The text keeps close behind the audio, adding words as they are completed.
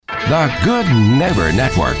The Good Neighbor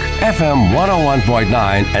Network, FM 101.9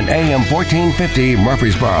 and AM 1450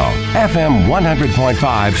 Murfreesboro, FM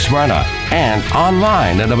 100.5 Smyrna, and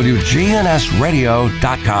online at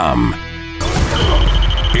WGNSradio.com.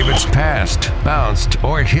 If it's passed, bounced,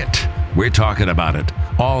 or hit, we're talking about it.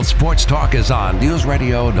 All Sports Talk is on News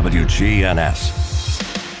Radio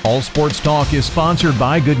WGNS. All Sports Talk is sponsored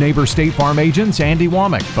by Good Neighbor State Farm agents Andy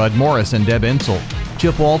Womack, Bud Morris, and Deb Insel.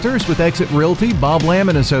 Chip Walters with Exit Realty, Bob Lamb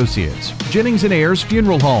and Associates. Jennings and Ayers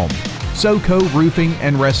Funeral Home. SoCo Roofing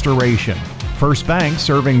and Restoration. First Bank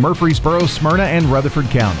serving Murfreesboro, Smyrna, and Rutherford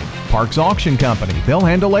County. Parks Auction Company. They'll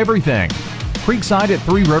handle everything. Creekside at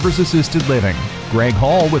Three Rivers Assisted Living. Greg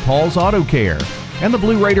Hall with Hall's Auto Care. And the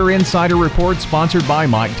Blue Raider Insider Report sponsored by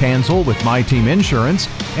Mike Tansel with My Team Insurance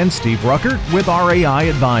and Steve Ruckert with RAI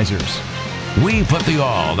Advisors. We put the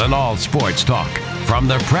all in all sports talk. From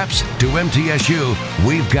the Preps to MTSU,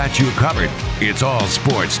 we've got you covered. It's All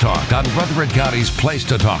Sports Talk on Rutherford County's Place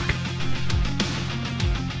to Talk.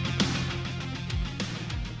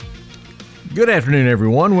 Good afternoon,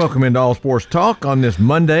 everyone. Welcome into All Sports Talk on this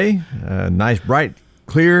Monday. Nice, bright,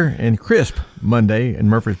 clear, and crisp Monday in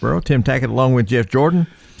Murfreesboro. Tim Tackett along with Jeff Jordan.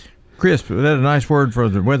 Crisp, is that a nice word for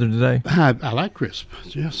the weather today? I like crisp,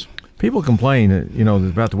 yes. People complain,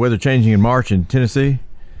 about the weather changing in March in Tennessee.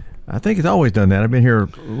 I think it's always done that. I've been here a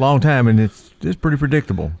long time, and it's pretty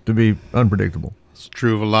predictable to be unpredictable. It's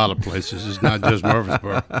true of a lot of places. It's not just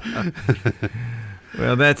Murfreesboro.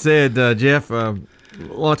 Well, that said, Jeff,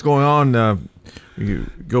 lots going on. You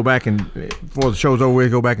go back and, before the show's over with,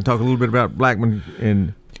 go back and talk a little bit about Blackman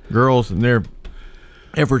and girls and their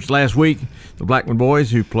efforts last week. The Blackman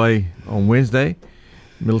boys, who play on Wednesday.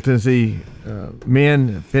 Middle Tennessee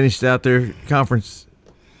men finished out their conference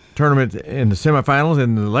tournament in the semifinals,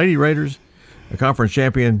 and the Lady Raiders, a conference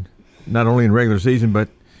champion not only in regular season, but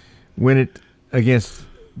win it against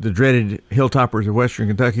the dreaded Hilltoppers of Western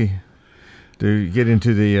Kentucky to get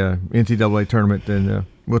into the NCAA tournament. And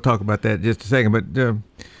we'll talk about that in just a second. But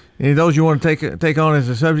any of those you want to take on as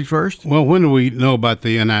a subject first? Well, when do we know about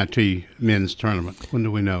the NIT men's tournament? When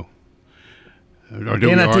do we know? Or do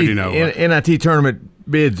we already know? NIT tournament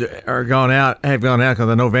bids have gone out because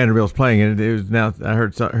I know Vanderbilt's playing it. It was now, I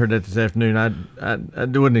heard that this afternoon. I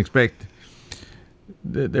wouldn't expect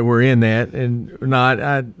that we're in that, and not.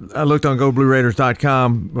 I looked on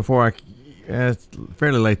GoBlueRaiders.com before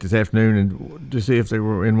fairly late this afternoon, and to see if they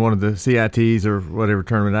were in one of the CITs or whatever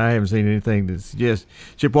tournament. I haven't seen anything that suggests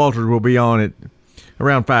Chip Walters will be on it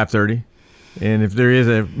around 5:30, and if there is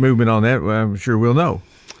a movement on that, well, I'm sure we'll know.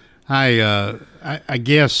 I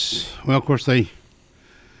guess. Well, of course they're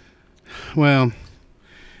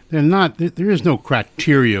not. There is no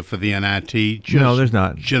criteria for the NIT. No, there's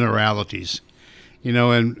not. Generalities,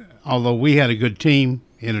 And although we had a good team,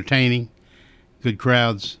 entertaining, good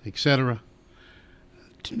crowds, etc.,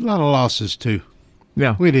 a lot of losses too.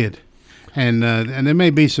 Yeah, we did, and there may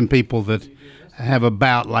be some people that have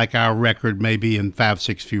about like our record, maybe in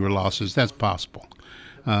 5-6 fewer losses. That's possible.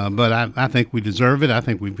 But I think we deserve it. I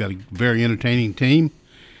think we've got a very entertaining team,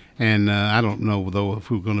 and I don't know, though, if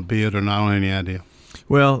we're going to be it or not. I don't have any idea.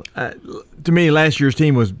 Well, to me, last year's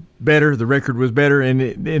team was better. The record was better, and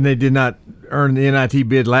they did not earn the NIT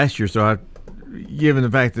bid last year. So, given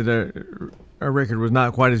the fact that our record was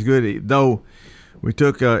not quite as good, though we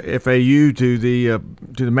took FAU to the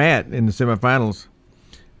mat in the semifinals,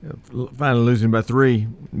 finally losing by 3.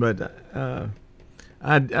 But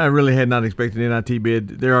I really had not expected an NIT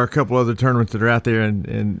bid. There are a couple other tournaments that are out there,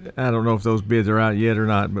 and I don't know if those bids are out yet or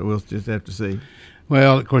not, but we'll just have to see.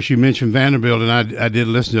 Well, of course, you mentioned Vanderbilt, and I did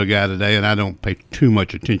listen to a guy today, and I don't pay too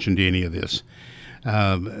much attention to any of this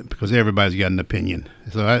because everybody's got an opinion.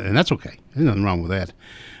 And that's okay. There's nothing wrong with that.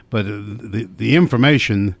 But the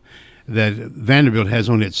information that Vanderbilt has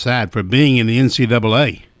on its side for being in the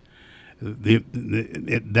NCAA,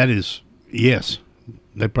 that is, yes,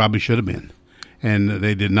 they probably should have been. And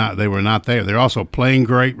they did not. They were not there. They're also playing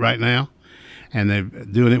great right now, and they're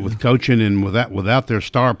doing it with coaching and without their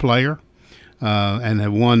star player. And they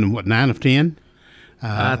won 9 of 10.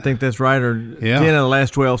 I think that's right, or 10 of the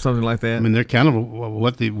last 12, something like that. I mean, they're kind of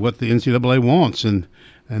what the NCAA wants, and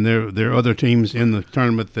there are other teams in the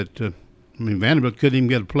tournament that. Vanderbilt couldn't even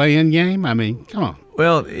get a play-in game. I mean, come on.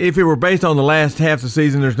 Well, if it were based on the last half of the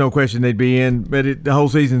season, there's no question they'd be in. But the whole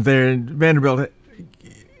season's there, and Vanderbilt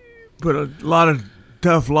put a lot of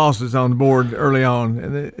tough losses on the board early on,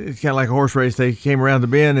 and it's kind of like a horse race. They came around the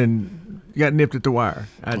bend and got nipped at the wire,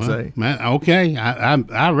 I'd say. Okay,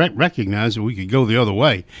 I recognize that we could go the other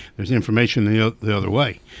way. There's information the other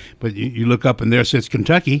way. But you look up, and there sits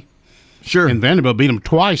Kentucky. Sure. And Vanderbilt beat them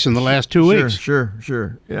twice in the last 2 weeks.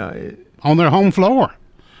 Sure. Yeah. On their home floor.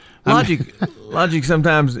 Logic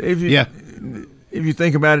sometimes, if you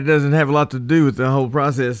think about it, doesn't have a lot to do with the whole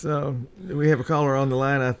process. We have a caller on the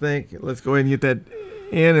line, I think. Let's go ahead and get that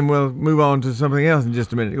in, and we'll move on to something else in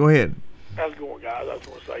just a minute. Go ahead. How's it going, guys? I just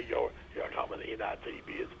want to say, you're talking about the NIT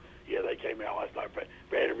bids. Yeah, they came out last night.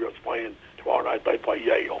 Vanderbilt's playing tomorrow night. They play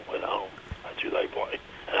Yale at home. That's who they play.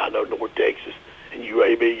 And I know North Texas and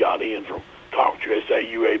UAB got in from Conference USA.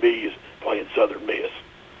 UAB is playing Southern Miss.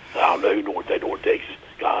 And I don't know who North Texas.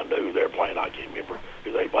 God knows who they're playing. I can't remember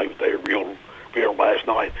who they played, but they were real last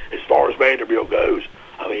night. As far as Vanderbilt goes,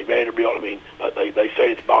 Vanderbilt, they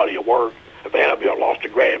say it's body of work. Vanderbilt lost to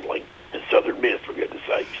Grambling and Southern Miss, for goodness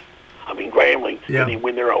sakes. Grambling didn't even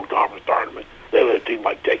win their own conference tournament. They let a team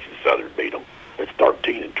like Texas Southern beat them. It's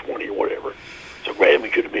 13-20 or whatever. So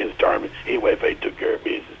Grambling should have been in the tournament anyway if they took care of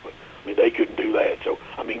business. But they couldn't do that. So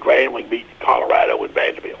Grambling beat Colorado and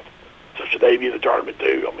Vanderbilt. So should they be in the tournament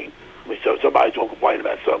too? So somebody's gonna complain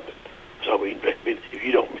about something. So if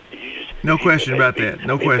you don't, you just no question about that.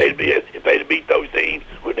 No question. If they'd have beat those teams,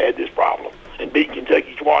 wouldn't have had this problem. And beat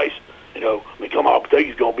Kentucky twice. Come on,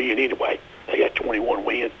 Kentucky's gonna be in anyway. They got 21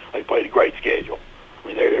 wins. They played a great schedule.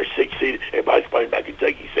 They're 6 seeded. Everybody's playing about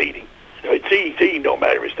Kentucky seeding. Seeding don't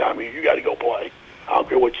matter this time. You got to go play. I don't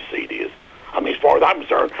care what your seed is. As far as I'm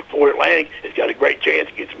concerned, Florida Atlantic has got a great chance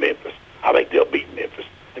against Memphis. I think they'll beat Memphis,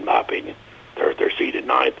 in my opinion. They're seeded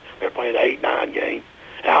 9th. They're playing an 8-9 game.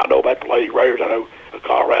 And I don't know about the Lady Raiders. I know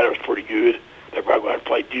Colorado's pretty good. They're probably going to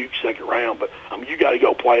play Duke second round. But you got to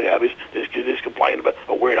go play now. This complaining about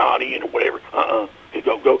we're not in or whatever.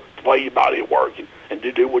 Go play your body of work and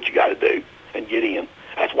do what you got to do and get in.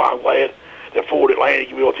 That's why I'm glad that Florida Atlantic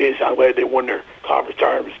and Middle Tennessee, I'm glad they won their conference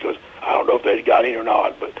tournaments, because I don't know if they'd got in or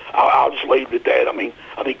not, but I'll just leave it at that.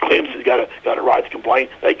 I think Clemson's got a right to complain.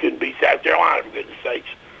 They couldn't beat South Carolina, for goodness sakes.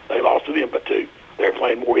 They lost to them by 2. They're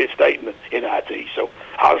playing more hit state in the NIT. So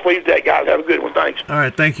I'll just leave it at that, guys. Have a good one. Thanks. All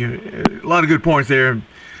right, thank you. A lot of good points there.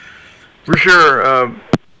 For sure.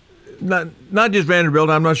 Not just Vanderbilt.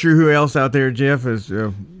 I'm not sure who else out there, Jeff, is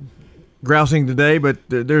grousing today, but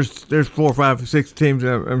there's 4, 5, 6 teams,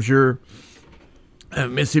 I'm sure.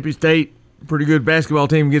 Mississippi State, pretty good basketball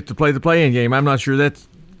team, gets to play the play-in game. I'm not sure that's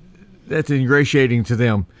ingratiating to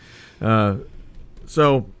them.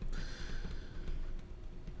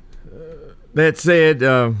 That said,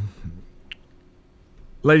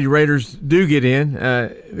 Lady Raiders do get in.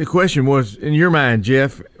 The question was, in your mind,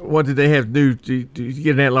 Jeff, what did they have to do to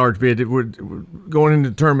get an at-large bid? Going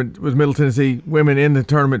into the tournament, was Middle Tennessee women in the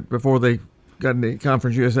tournament before they got in the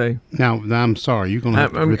Conference USA? Now I'm sorry. You're going to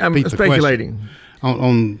repeat I'm the speculating. Question.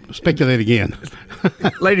 On speculate again.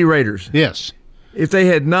 Lady Raiders. Yes. If they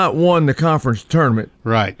had not won the conference tournament,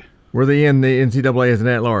 right, were they in the NCAA as an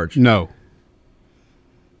at-large? No.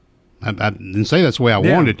 I didn't say that's the way I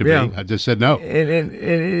wanted it to be. I just said no. And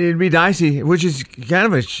it'd be dicey, which is kind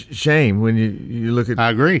of a shame when you look at.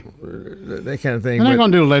 I agree. That kind of thing. They're not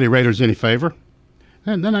going to do the Lady Raiders any favor.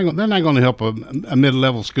 They're not going to help a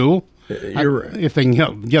mid-level school. You're right. If they can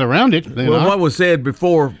help get around it. Well, what was said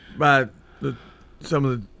before by some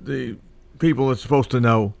of the people that's supposed to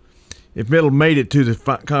know, if Middle made it to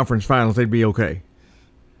the conference finals, they'd be okay.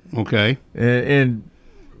 Okay.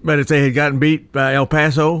 But if they had gotten beat by El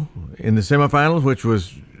Paso in the semifinals, which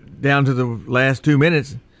was down to the last 2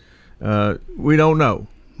 minutes, we don't know.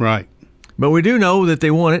 Right. But we do know that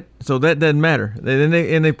they won it, so that doesn't matter.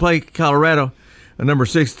 They play Colorado, a number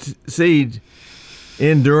 6 seed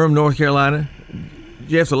in Durham, North Carolina.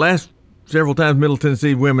 Jeff, the last several times Middle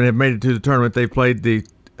Tennessee women have made it to the tournament, they've played the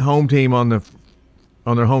home team on their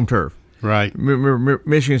home turf. Right. Remember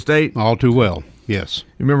Michigan State? All too well, yes.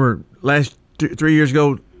 Remember last 3 years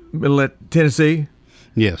ago, Middle at Tennessee?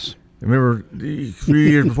 Yes. Remember 3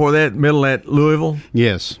 years before that, Middle at Louisville?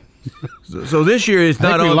 Yes. So this year it's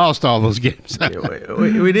not. We lost all those games.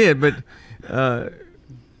 we did, but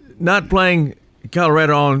not playing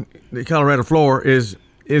Colorado on the Colorado floor is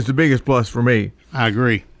the biggest plus for me. I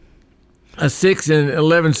agree. A 6 and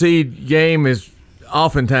 11 seed game is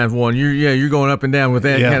oftentimes won. You're going up and down with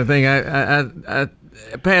that kind of thing. I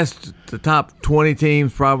past the top 20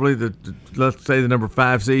 teams, probably let's say the number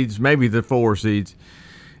 5 seeds, maybe the 4 seeds.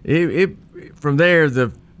 From there,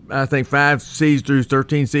 I think 5 seeds through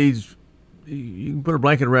 13 seeds, you can put a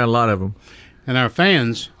blanket around a lot of them. And our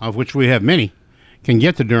fans, of which we have many, can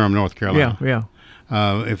get to Durham, North Carolina. Yeah.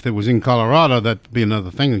 If it was in Colorado, that'd be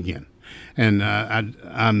another thing again. And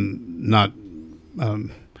I'm not.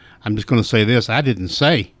 I'm just going to say this. I didn't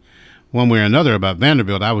say one way or another about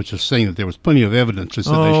Vanderbilt. I was just saying that there was plenty of evidence that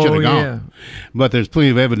they should have gone. Yeah. But there's plenty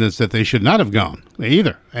of evidence that they should not have gone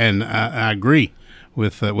either. And I agree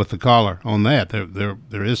with the caller on that.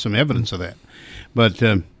 There is some evidence of that. But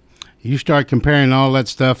You start comparing all that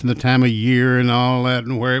stuff and the time of year and all that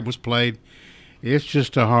and where it was played. It's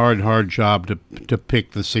just a hard job to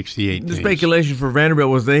pick the 68 teams. The speculation for Vanderbilt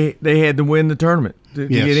was they had to win the tournament to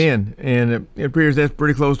get in, and it appears that's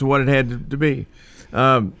pretty close to what it had to be.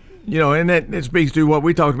 And that speaks to what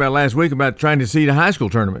we talked about last week about trying to seed a high school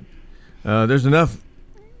tournament. There's enough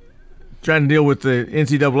trying to deal with the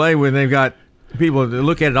NCAA when they've got people to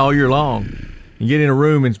look at it all year long and get in a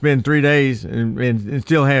room and spend 3 days and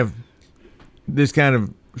still have this kind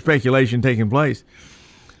of speculation taking place.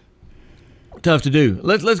 Tough to do.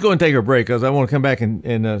 Let's go and take our break because I want to come back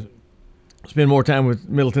and spend more time with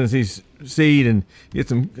Middle Tennessee's seed and get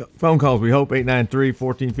some phone calls. We hope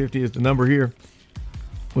 893-1450 is the number here.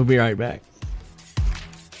 We'll be right back.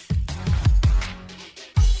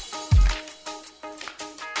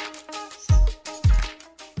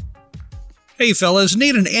 Hey fellas,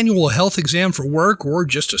 need an annual health exam for work or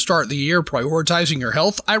just to start the year prioritizing your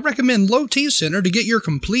health? I recommend Low T Center to get your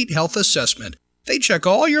complete health assessment. They check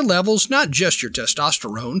all your levels, not just your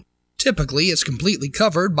testosterone. Typically, it's completely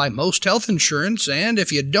covered by most health insurance, and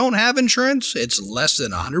if you don't have insurance, it's less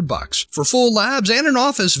than $100 for full labs and an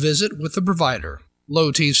office visit with the provider.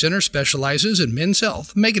 Low T Center specializes in men's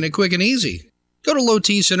health, making it quick and easy. Go to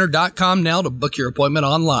lowtcenter.com now to book your appointment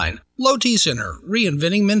online. Low T Center,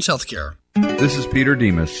 reinventing men's healthcare. This is Peter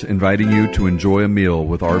Demas, inviting you to enjoy a meal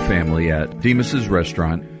with our family at Demas's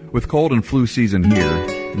Restaurant. With cold and flu season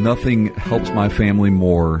here, nothing helps my family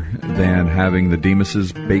more than having the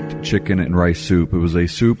Demas's baked chicken and rice soup. It was a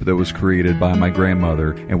soup that was created by my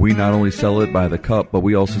grandmother, and we not only sell it by the cup, but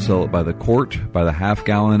we also sell it by the quart, by the half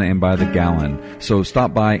gallon, and by the gallon. So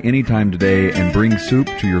stop by anytime today and bring soup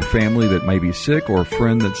to your family that may be sick or a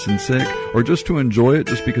friend that's sick, or just to enjoy it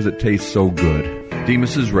just because it tastes so good.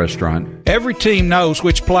 Demas's Restaurant. Every team knows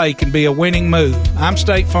which play can be a winning move. I'm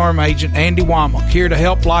State Farm Agent Andy Womack, here to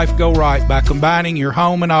help life go right by combining your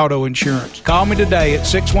home and auto insurance. Call me today at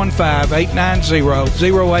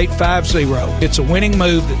 615-890-0850. It's a winning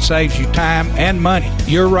move that saves you time and money.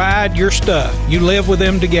 Your ride, your stuff. You live with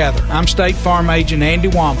them together. I'm State Farm Agent Andy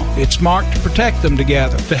Womack. It's smart to protect them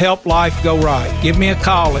together to help life go right. Give me a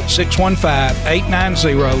call at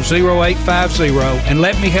 615-890-0850 and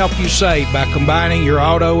let me help you save by combining your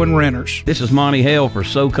auto and renters. This is Monty Hale for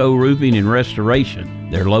SoCo Roofing and Restoration.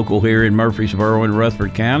 They're local here in Murfreesboro and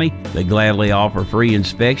Rutherford County. They gladly offer free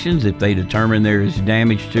inspections. If they determine there is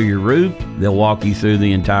damage to your roof, they'll walk you through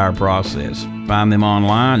the entire process. Find them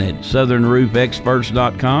online at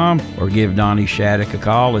southernroofexperts.com or give Donnie Shattuck a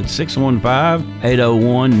call at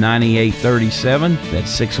 615-801-9837.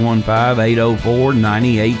 That's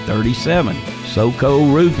 615-804-9837.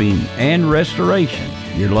 SoCo Roofing and Restoration,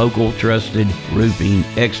 your local trusted roofing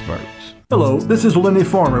experts. Hello, this is Lenny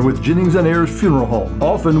Farmer with Jennings & Ayers Funeral Home.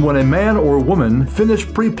 Often when a man or woman finish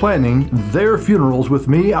pre-planning their funerals with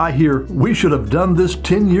me, I hear, "We should have done this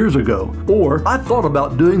 10 years ago." Or, "I thought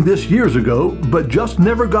about doing this years ago, but just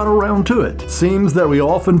never got around to it." Seems that we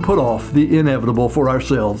often put off the inevitable for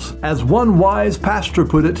ourselves. As one wise pastor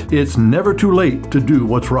put it, it's never too late to do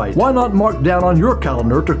what's right. Why not mark down on your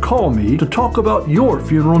calendar to call me to talk about your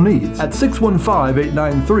funeral needs at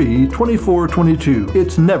 615-893-2422.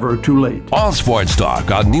 It's never too late. All sports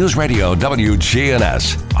talk on News Radio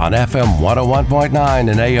WGNS on FM 101.9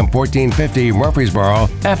 and AM 1450 Murfreesboro,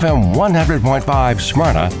 FM 100.5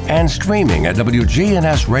 Smyrna, and streaming at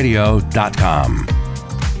WGNSradio.com.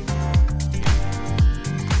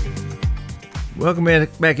 Welcome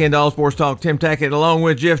back into All Sports Talk. Tim Tackett along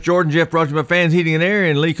with Jeff Jordan. Jeff brought you by Fans Heating and Air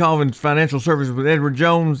and Lee Colvin's Financial Services with Edward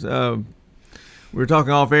Jones. We were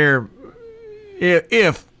talking off air.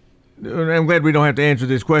 If I'm glad we don't have to answer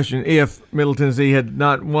this question. If Middle Tennessee had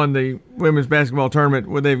not won the women's basketball tournament,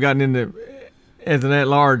 would they have gotten into as an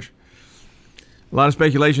at-large? A lot of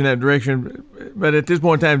speculation in that direction. But at this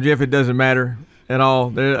point in time, Jeff, it doesn't matter at all.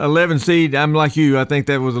 The 11 seed, I'm like you. I think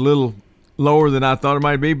that was a little lower than I thought it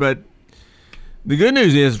might be. But the good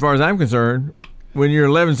news is, as far as I'm concerned, when you're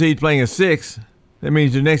 11 seed playing a 6, that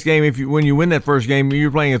means the next game, when you win that first game, you're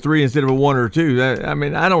playing a 3 instead of a 1 or a 2.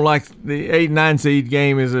 I don't like the 8 and 9 seed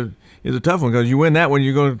game is a tough one because you win that one,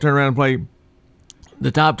 you're going to turn around and play the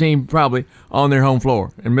top team probably on their home floor,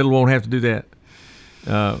 and Middle won't have to do that.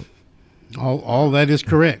 All that is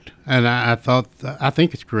correct, and I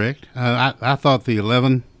think it's correct. I thought the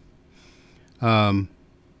 11.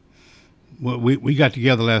 We got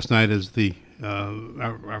together last night as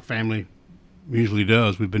our family usually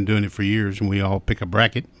does. We've been doing it for years, and we all pick a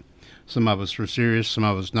bracket. Some of us are serious, some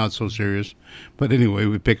of us not so serious, but anyway,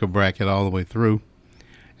 we pick a bracket all the way through.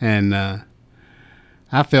 And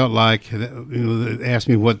I felt like, they asked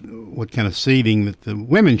me what kind of seeding that the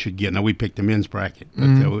women should get. Now, we picked the men's bracket, but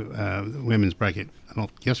the women's bracket, I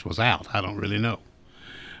don't guess, was out. I don't really know.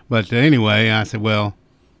 But anyway, I said, well,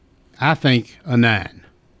 I think a 9.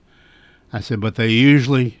 I said, but they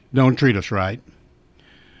usually don't treat us right,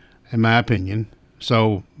 in my opinion.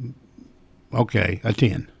 So, okay, a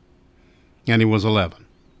 10. And he was 11.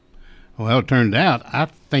 Well, it turned out, I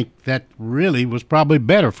think that really was probably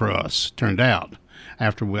better for us, turned out,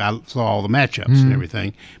 after I saw all the matchups and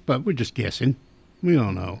everything. But we're just guessing. We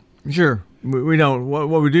don't know. Sure. We don't. What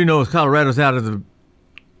we do know is Colorado's out of the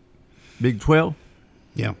Big 12.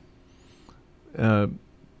 Yeah.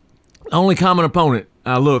 Only common opponent,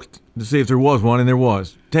 I looked to see if there was one, and there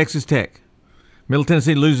was. Texas Tech. Middle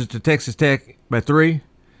Tennessee loses to Texas Tech by 3.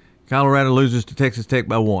 Colorado loses to Texas Tech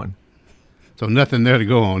by 1. So nothing there to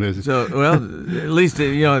go on, is it? So, well, at least,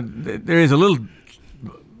 there is a little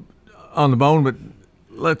on the bone, but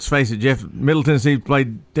let's face it, Jeff, Middle Tennessee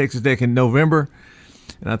played Texas Tech in November,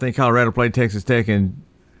 and I think Colorado played Texas Tech in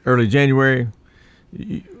early January.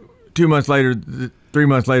 2 months later, 3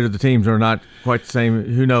 months later, the teams are not quite the same.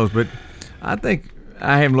 Who knows? But I think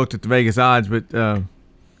I haven't looked at the Vegas odds, but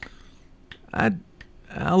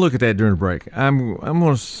I'll look at that during the break. I'm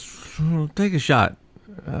going to take a shot.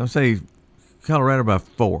 I'll say Colorado by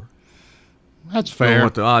 4. That's fair.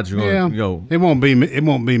 What the odds are going to go? It won't be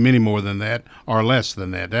many more than that or less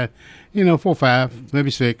than that. 4 or 5,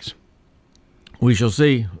 maybe 6. We shall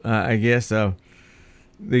see. I guess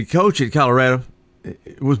the coach at Colorado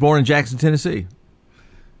was born in Jackson, Tennessee,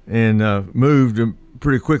 and moved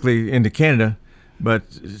pretty quickly into Canada. But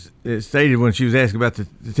it stated when she was asked about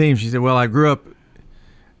the team, she said, "Well, I grew up.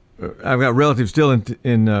 I've got relatives still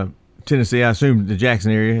in Tennessee. I assume the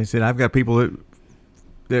Jackson area." I said, "I've got people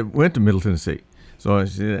that went to Middle Tennessee, so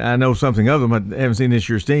I know something of them. I haven't seen this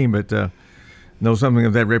year's team, but know something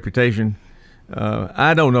of that reputation."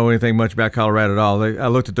 I don't know anything much about Colorado at all. I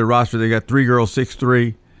looked at their roster. They got 3 girls,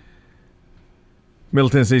 6'3". Middle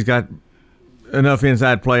Tennessee's got enough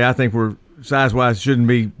inside play. I think we're size-wise shouldn't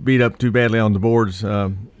be beat up too badly on the boards. Their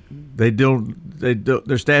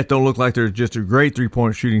stats don't look like they're just a great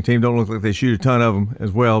three-point shooting team. Don't look like they shoot a ton of them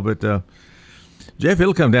as well. But Jeff,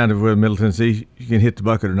 it'll come down to whether Middle Tennessee can hit the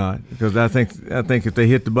bucket or not. Because I think if they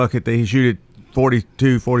hit the bucket, they shoot it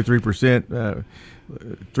 43%.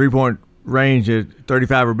 Three-point range at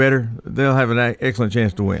 35 or better, they'll have an excellent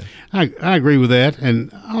chance to win. I agree with that.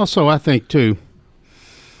 And also I think, too,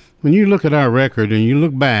 when you look at our record and you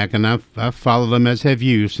look back, and I've followed them, as have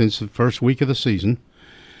you, since the first week of the season,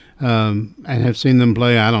 and have seen them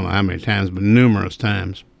play, I don't know how many times, but numerous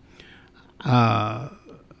times. I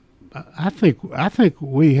think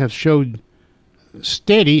we have showed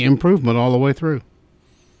steady improvement all the way through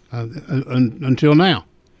until now.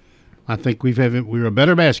 I think we're a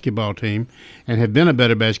better basketball team and have been a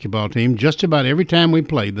better basketball team just about every time we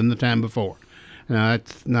played than the time before. Now,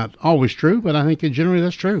 that's not always true, but I think generally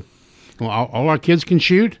that's true. Well, all our kids can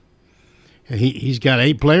shoot. He's got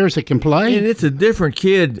 8 players that can play. And it's a different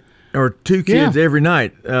kid or 2 kids every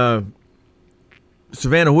night.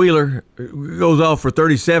 Savannah Wheeler goes off for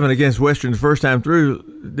 37 against Western the first time through.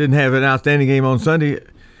 Didn't have an outstanding game on Sunday.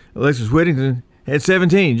 Alexis Whittington had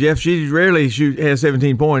 17. Jeff, she rarely has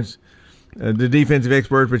 17 points, the defensive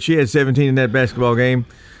expert, but she had 17 in that basketball game.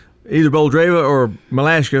 Either Boldreva or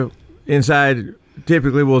Malashka inside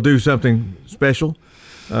typically will do something special.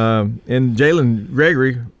 And Jalen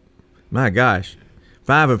Gregory, my gosh,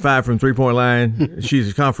 5 of 5 from three-point line.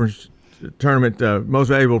 She's a conference tournament most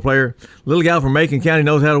valuable player. Little gal from Macon County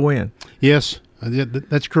knows how to win. Yes,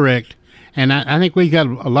 that's correct. And I think we got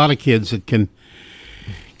a lot of kids that can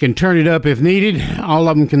turn it up if needed. All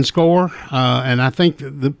of them can score. And I think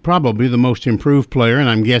probably the most improved player, and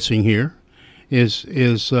I'm guessing here, is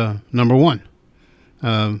number 1.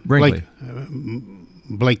 Brinkley.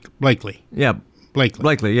 Blakely. Yeah.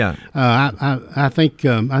 Blakely, yeah. I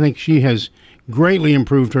think she has greatly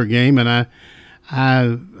improved her game, and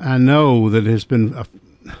I know that it's been a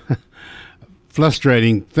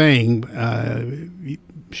frustrating thing.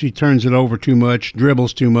 She turns it over too much,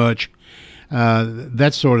 dribbles too much,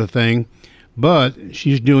 that sort of thing. But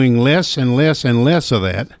she's doing less and less and less of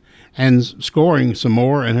that and scoring some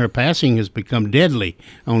more, and her passing has become deadly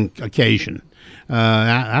on occasion.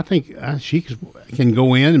 I think she can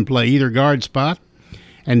go in and play either guard spot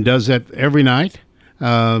and does that every night.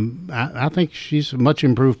 I think she's a much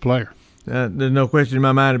improved player. There's no question in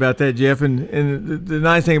my mind about that, Jeff. And the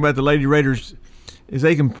nice thing about the Lady Raiders is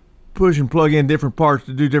they can push and plug in different parts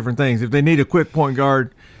to do different things. If they need a quick point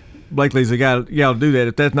guard, Blakely's the guy to do that.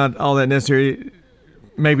 If that's not all that necessary,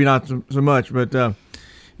 maybe not so much. But if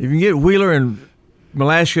you can get Wheeler and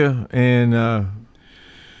Malashka and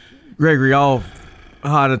Gregory all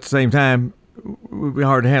hot at the same time, it would be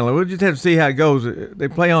hard to handle. We'll just have to see how it goes. They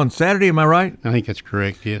play on Saturday, am I right? I think that's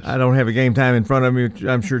correct, yes. I don't have a game time in front of me.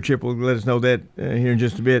 I'm sure Chip will let us know that here in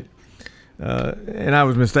just a bit. And I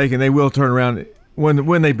was mistaken. They will turn around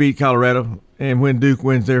when they beat Colorado, and when Duke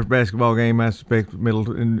wins their basketball game. I suspect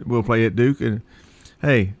Middleton will play at Duke. And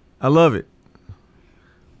hey, I love it.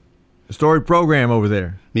 A storied program over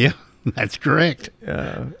there. Yeah, that's correct.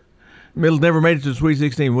 Middleton never made it to the Sweet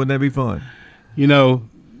 16. Wouldn't that be fun? You know,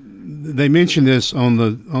 they mentioned this on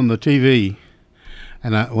the TV,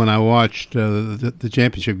 and when I watched the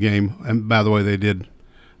championship game, and by the way, they did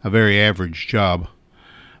a very average job.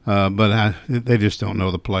 But they just don't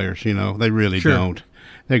know the players, you know. They really don't.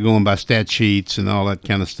 They're going by stat sheets and all that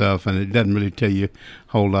kind of stuff, and it doesn't really tell you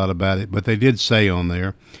a whole lot about it. But they did say on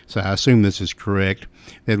there, so I assume this is correct,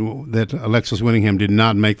 that Alexis Winningham did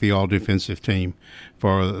not make the all-defensive team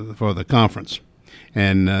for the conference.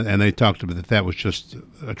 And they talked about that was just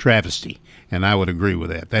a travesty, and I would agree with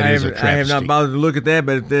that. That is a travesty. I have not bothered to look at that,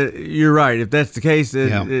 but you're right. If that's the case,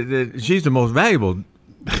 she's the most valuable.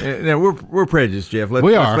 Now we're prejudiced, Jeff. Let's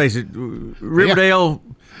face it. Riverdale.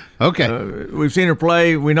 Okay. We've seen her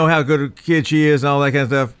play. We know how good a kid she is, and all that kind of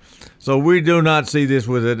stuff. So we do not see this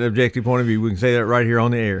with an objective point of view. We can say that right here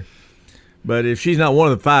on the air. But if she's not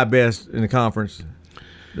one of the 5 best in the conference,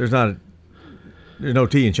 there's no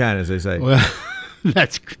tea in China, as they say. Well,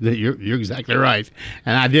 you're exactly right.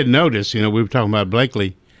 And I did notice. You know, we were talking about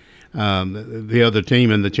Blakely, the other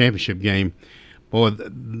team in the championship game. Boy,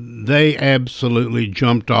 they absolutely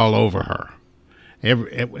jumped all over her.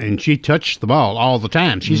 And she touched the ball all the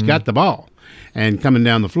time. She's got the ball and coming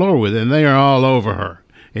down the floor with it, and they are all over her.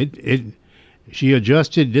 She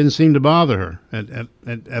adjusted, didn't seem to bother her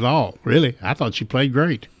at all, really. I thought she played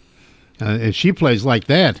great. If she plays like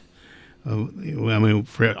that, I mean,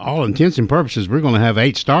 for all intents and purposes, we're going to have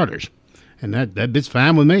 8 starters, and that bit's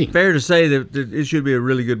fine with me. Fair to say that it should be a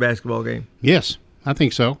really good basketball game? Yes, I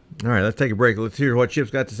think so. All right, let's take a break. Let's hear what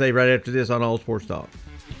Chip's got to say right after this on All Sports Talk.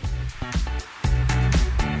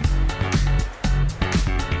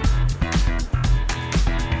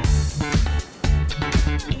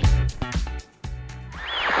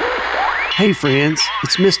 Hey friends,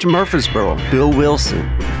 it's Mr. Murfreesboro, Bill Wilson.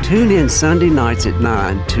 Tune in Sunday nights at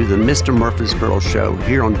 9 to the Mr. Murfreesboro Show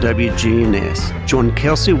here on WGNS. Join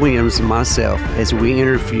Kelsey Williams and myself as we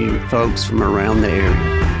interview folks from around the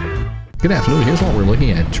area. Good afternoon. Here's what we're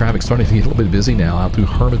looking at. Traffic starting to get a little bit busy now out through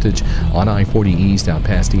Hermitage on I-40 East out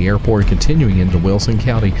past the airport, continuing into Wilson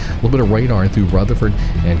County. A little bit of radar through Rutherford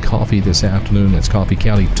and Coffee this afternoon. That's Coffee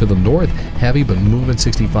County to the north, heavy but moving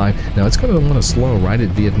 65. Now it's going to want to slow right at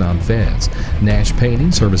Vietnam Fence. Nash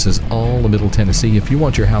Painting services all of Middle Tennessee. If you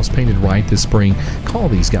want your house painted right this spring, call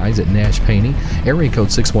these guys at Nash Painting. Area code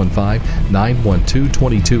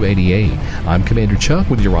 615-912-2288. I'm Commander Chuck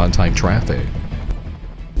with your on-time traffic.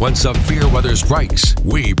 When severe weather strikes,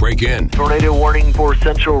 we break in. Tornado warning for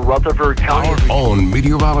central Rutherford County. Our own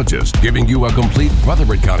meteorologist giving you a complete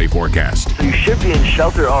Rutherford County forecast. So you should be in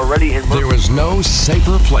shelter already in Murphy. There is no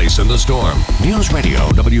safer place in the storm. News Radio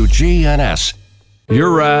WGNS.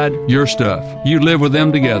 Your ride, your stuff. You live with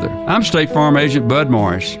them together. I'm State Farm Agent Bud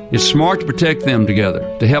Morris. It's smart to protect them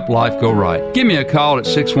together, to help life go right. Give me a call at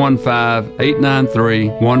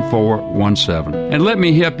 615-893-1417. And let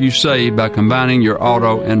me help you save by combining your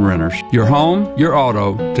auto and renters. Your home, your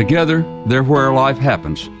auto, together, they're where life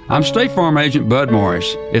happens. I'm State Farm Agent Bud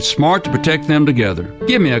Morris. It's smart to protect them together.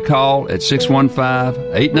 Give me a call at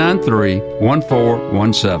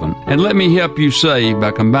 615-893-1417. And let me help you save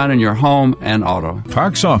by combining your home and auto.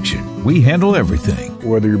 Parks Auction. We handle everything.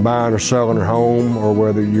 Whether you're buying or selling a home or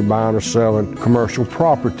whether you're buying or selling commercial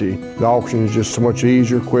property, the auction is just so much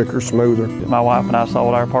easier, quicker, smoother. My wife and I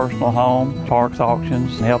sold our personal home. Parks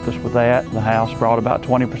Auctions helped us with that. The house brought about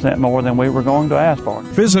 20% more than we were going to ask for.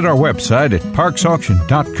 Visit our website at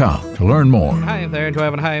parksauction.com to learn more. Hi there,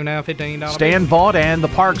 12 and a home now, $15. Stan Vaught and the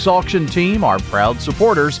Parks Auction team are proud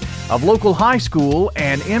supporters of local high school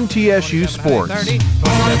and MTSU sports. 30,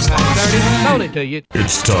 sold it to you.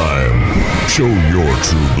 It's time. Show your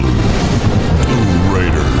true blue. Blue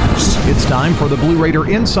Raiders. It's time for the Blue Raider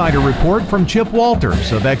Insider Report from Chip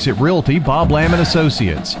Walters of Exit Realty Bob Lamb &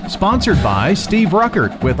 Associates. Sponsored by Steve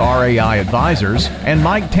Ruckert with RAI Advisors and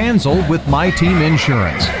Mike Tanzel with My Team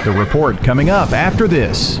Insurance. The report coming up after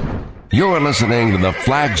this. You're listening to the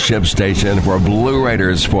flagship station for Blue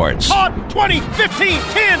Raiders sports. On 20, 15,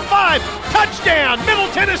 10, 5, touchdown, Middle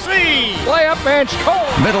Tennessee. Play up and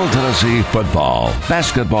score. Middle Tennessee football,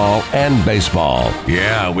 basketball, and baseball.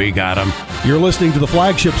 Yeah, we got them. You're listening to the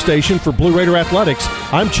flagship station for Blue Raider Athletics.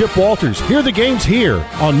 I'm Chip Walters. Hear the games here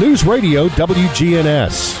on News Radio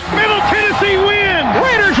WGNS. Middle Tennessee win.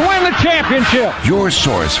 Raiders win the championship. Your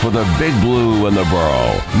source for the Big Blue and the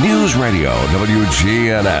Borough. News Radio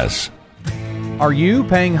WGNS. Are you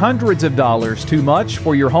paying hundreds of dollars too much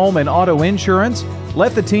for your home and auto insurance?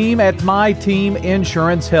 Let the team at My Team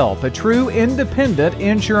Insurance help, a true independent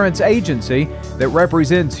insurance agency that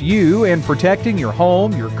represents you in protecting your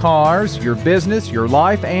home, your cars, your business, your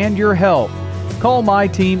life, and your health. Call My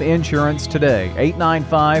Team Insurance today,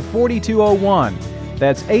 895-4201.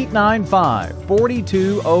 That's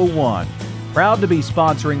 895-4201. Proud to be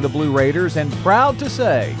sponsoring the Blue Raiders and proud to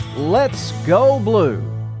say, let's go Blue.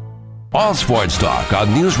 All sports talk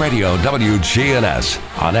on News Radio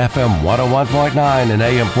WGNS on FM 101.9 and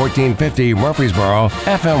AM 1450 Murfreesboro,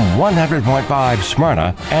 FM 100.5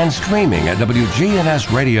 Smyrna, and streaming at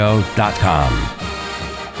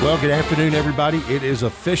WGNSradio.com. Well, good afternoon, everybody. It is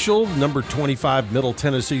official. Number 25 Middle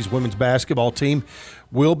Tennessee's women's basketball team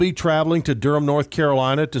will be traveling to Durham, North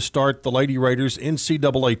Carolina to start the Lady Raiders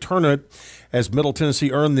NCAA tournament as Middle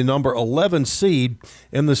Tennessee earned the number 11 seed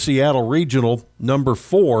in the Seattle Regional, number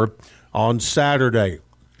 4 on Saturday.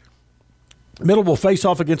 Middle will face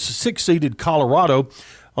off against 6-seeded Colorado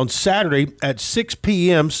on Saturday at 6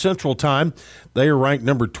 p.m. Central Time. They are ranked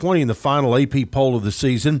number 20 in the final AP poll of the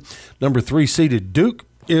season. Number 3-seeded Duke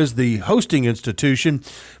is the hosting institution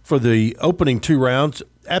for the opening 2 rounds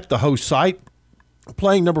at the host site,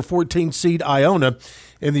 playing number 14 seed Iona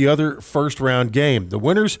in the other first-round game. The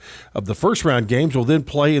winners of the first-round games will then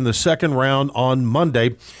play in the second round on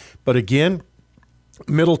Monday. But again,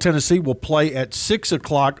 Middle Tennessee will play at 6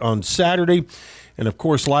 o'clock on Saturday. And, of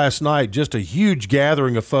course, last night, just a huge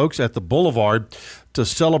gathering of folks at the Boulevard to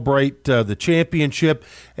celebrate the championship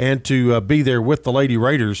and to be there with the Lady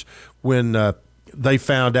Raiders when they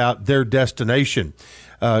found out their destination.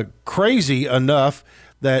 Crazy enough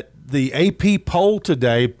that the AP poll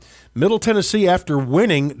today, Middle Tennessee, after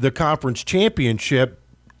winning the conference championship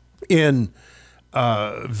in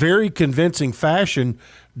very convincing fashion,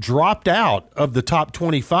 dropped out of the top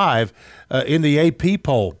 25 in the AP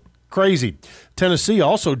poll. Crazy. Tennessee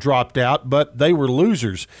also dropped out, but they were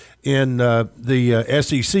losers in the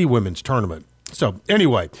SEC women's tournament. So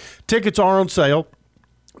anyway, tickets are on sale,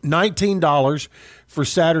 $19 for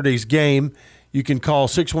Saturday's game. You can call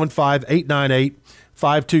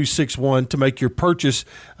 615-898-5261 to make your purchase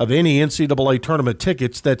of any NCAA tournament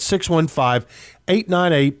tickets. That's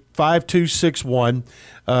 615-898-5261.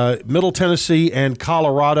 Middle Tennessee and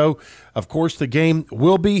Colorado. Of course, the game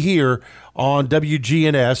will be here on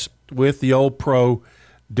WGNS with the old pro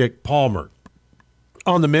Dick Palmer.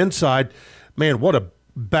 On the men's side, man, what a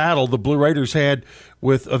battle the Blue Raiders had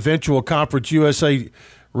with eventual Conference USA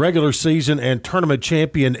regular season and tournament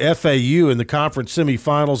champion FAU in the conference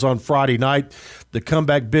semifinals on Friday night. The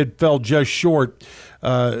comeback bid fell just short,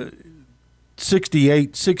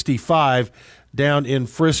 68-65 down in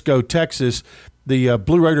Frisco, Texas. The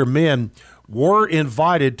Blue Raider men were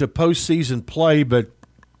invited to postseason play, but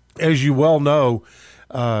as you well know,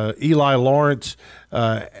 Eli Lawrence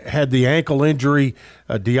had the ankle injury.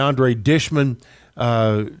 DeAndre Dishman,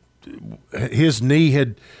 his knee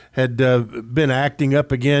had been acting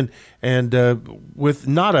up again, and with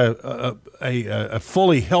not a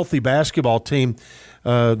fully healthy basketball team,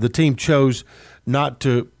 the team chose not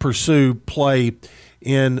to pursue play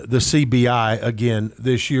in the CBI again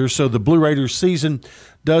this year. So the Blue Raiders season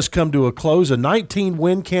does come to a close, a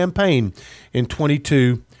 19-win campaign in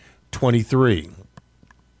 22-23.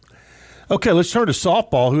 Okay, let's turn to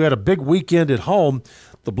softball, who had a big weekend at home.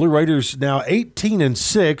 The Blue Raiders now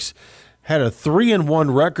 18-6, had a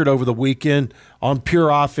 3-1 record over the weekend on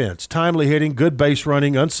pure offense. Timely hitting, good base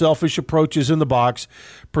running, unselfish approaches in the box.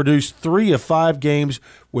 Produced 3 of 5 games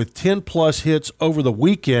with 10-plus hits over the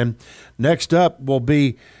weekend. Next up will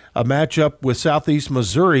be a matchup with Southeast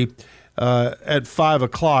Missouri at 5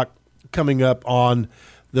 o'clock coming up on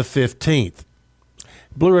the 15th.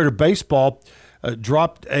 Blue Raider baseball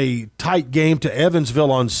dropped a tight game to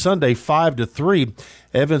Evansville on Sunday, 5-3.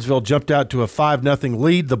 Evansville jumped out to a 5-0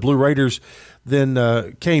 lead. The Blue Raiders then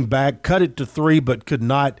came back, cut it to 3, but could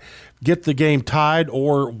not get the game tied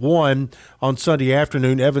or won on Sunday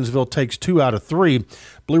afternoon. Evansville takes 2 out of 3.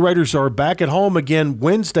 Blue Raiders are back at home again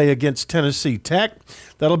Wednesday against Tennessee Tech.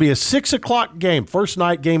 That'll be a 6 o'clock game, first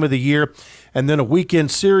night game of the year, and then a weekend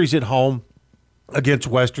series at home against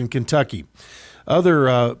Western Kentucky.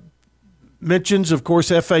 Other mentions, of course,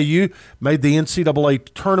 FAU made the NCAA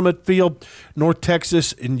tournament field. North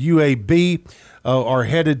Texas and UAB are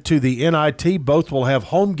headed to the NIT. Both will have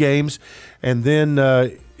home games. And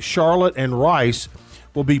then Charlotte and Rice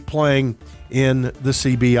will be playing in the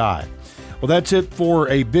CBI. Well, that's it for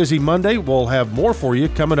a busy Monday. We'll have more for you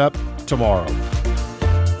coming up tomorrow.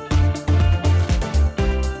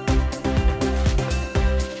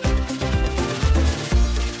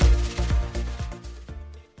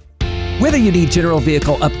 Whether you need general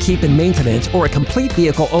vehicle upkeep and maintenance or a complete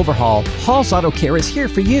vehicle overhaul, Hall's Auto Care is here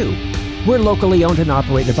for you. We're locally owned and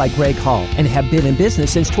operated by Greg Hall and have been in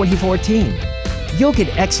business since 2014. You'll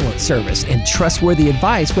get excellent service and trustworthy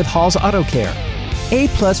advice with Hall's Auto Care. A+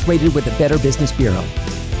 rated with the Better Business Bureau.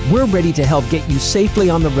 We're ready to help get you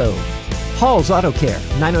safely on the road. Hall's Auto Care,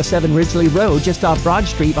 907 Ridgely Road, just off Broad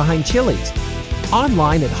Street behind Chili's.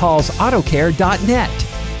 Online at hallsautocare.net.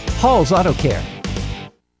 Hall's Auto Care.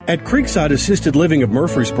 At Creekside Assisted Living of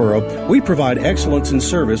Murfreesboro, we provide excellence in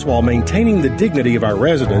service while maintaining the dignity of our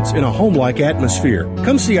residents in a home-like atmosphere.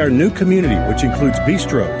 Come see our new community, which includes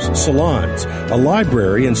bistros, salons, a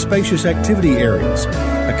library, and spacious activity areas.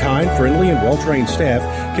 A kind, friendly, and well-trained staff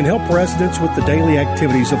can help residents with the daily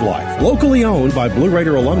activities of life. Locally owned by Blue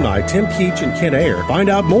Raider alumni Tim Keach and Kent Ayer. Find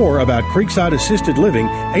out more about Creekside Assisted Living,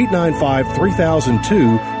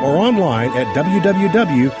 895-3002, or online at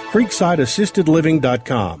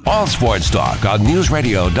www.creeksideassistedliving.com. All Sports Talk on News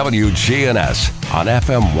Radio WGNS on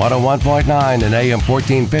FM 101.9 and AM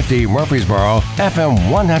 1450 Murfreesboro, FM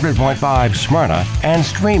 100.5 Smyrna, and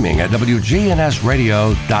streaming at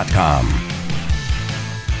WGNSradio.com.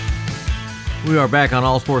 We are back on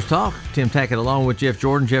All Sports Talk. Tim Tackett along with Jeff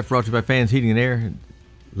Jordan. Jeff brought to you by Fans Heating and Air,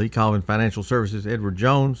 Lee Colvin Financial Services, Edward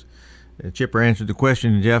Jones. Chipper answered the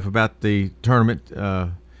question, Jeff, about the tournament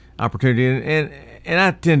opportunity, and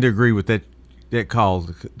I tend to agree with that call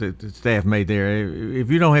the staff made there. If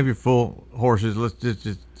you don't have your full horses, let's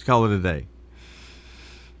just call it a day.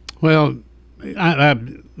 Well, I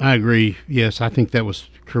agree. Yes, I think that was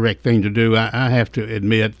the correct thing to do. I have to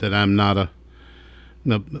admit that I'm not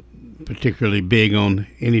particularly big on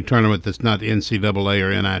any tournament that's not NCAA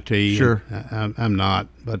or NIT. Sure. I'm not,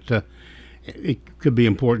 but it could be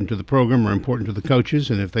important to the program or important to the coaches,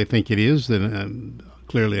 and if they think it is, then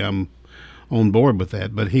clearly I'm on board with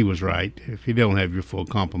that. But he was right. If you don't have your full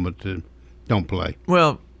complement, don't play.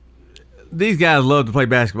 Well, these guys love to play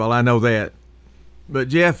basketball. I know that. But,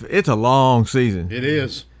 Jeff, it's a long season. It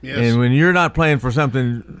is, yes. And when you're not playing for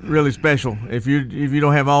something really special, if you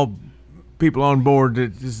don't have all people on board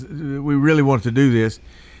that we really want to do this,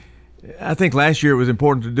 I think last year it was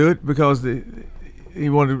important to do it because he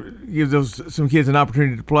wanted to give some kids an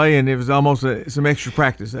opportunity to play, and it was almost some extra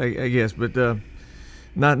practice, I guess. But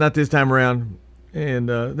not this time around. And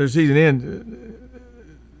their season end,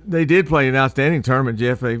 they did play an outstanding tournament,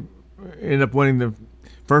 Jeff. They ended up winning the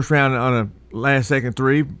first round on a last-second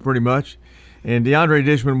three, pretty much. And DeAndre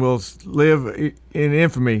Dishman will live in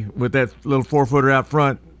infamy with that little 4-footer out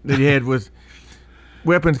front that he had with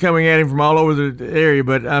weapons coming at him from all over the area.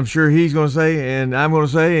 But I'm sure he's going to say, and I'm going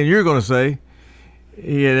to say, and you're going to say,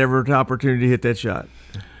 he had every opportunity to hit that shot.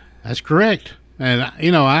 That's correct. And,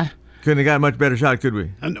 I couldn't have got a much better shot, could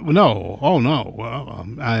we? No. Oh, no. Well,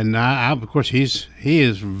 and of course, he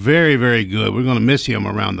is very, very good. We're going to miss him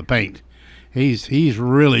around the paint. He's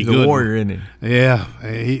really good. He's a warrior, isn't he? Yeah.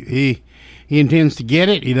 He intends to get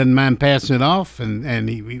it. He doesn't mind passing it off, and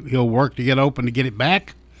he'll work to get open to get it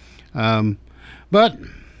back. But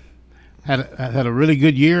had a really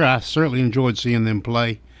good year. I certainly enjoyed seeing them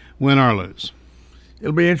play, win or lose.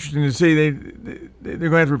 It'll be interesting to see. They're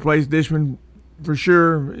going to have to replace Dishman for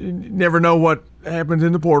sure. You never know what happens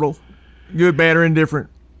in the portal, good, bad, or indifferent.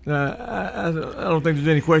 I don't think there's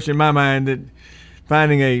any question in my mind that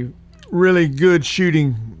finding a really good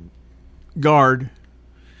shooting guard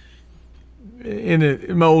in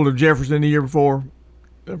the mold of Jefferson the year before,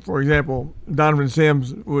 for example, Donovan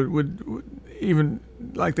Sims would even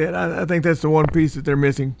like that. I think that's the one piece that they're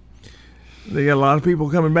missing. They got a lot of people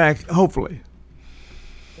coming back, hopefully.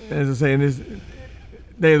 As I say, in this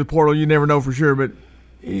day of the portal, you never know for sure, but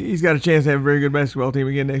he's got a chance to have a very good basketball team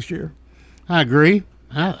again next year. I agree.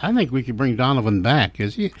 I think we could bring Donovan back.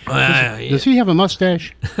 Does he have a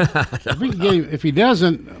mustache? If he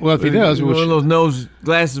doesn't, well, if he does, one of those nose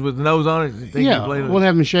glasses with the nose on it. We'll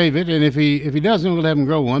have him shave it, and if he doesn't, we'll have him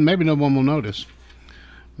grow one. Maybe no one will notice.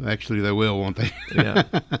 Actually, they will, won't they? Yeah.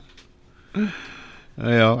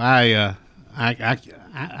 Well, I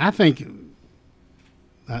think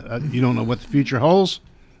you don't know what the future holds,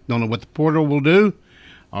 don't know what the portal will do,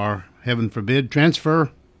 or heaven forbid,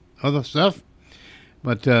 transfer other stuff.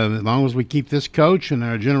 But as long as we keep this coach and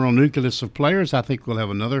our general nucleus of players, I think we'll have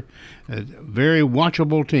another very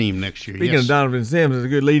watchable team next year. Speaking of Donovan Sims, it's a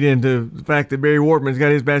good lead into the fact that Barry Wortman's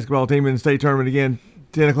got his basketball team in the state tournament again,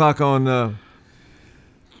 10 o'clock on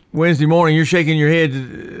Wednesday morning. You're shaking your head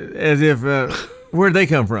as if, where'd they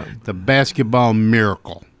come from? The basketball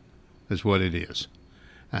miracle is what it is.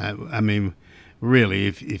 I mean, really,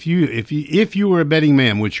 if you were a betting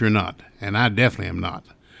man, which you're not, and I definitely am not,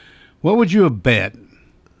 what would you have bet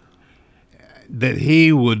that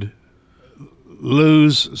he would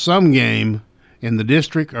lose some game in the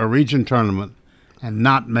district or region tournament and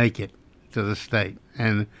not make it to the state?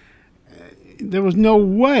 And there was no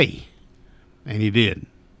way. And he did.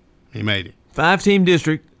 He made it. 5-team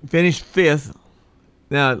district, finished 5th.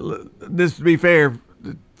 Now, this to be fair,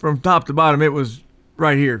 from top to bottom, it was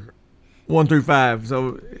right here, 1 through 5.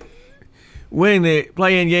 So winning the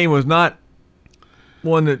play-in game was not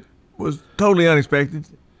one that was totally unexpected.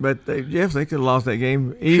 But they could have lost that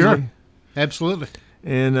game easily. Sure, absolutely.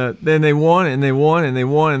 And then they won, and they won, and they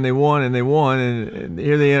won, and they won, and they won. And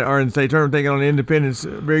here they are in the state tournament taking on Independence, a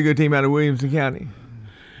very good team out of Williamson County.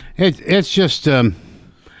 It's just,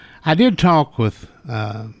 I did talk with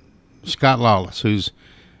Scott Lawless, who's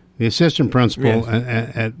the assistant principal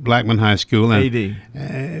at Blackman High School. And, AD.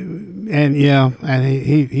 And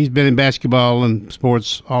he's been in basketball and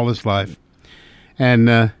sports all his life.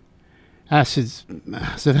 And I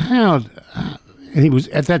said, how? And he was,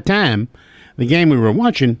 at that time, the game we were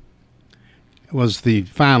watching was the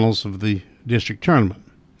finals of the district tournament,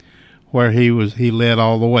 where he led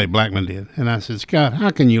all the way, Blackman did. And I said, Scott,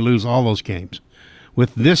 how can you lose all those games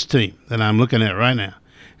with this team that I'm looking at right now?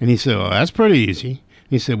 And he said, well, that's pretty easy.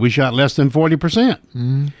 He said, we shot less than 40%.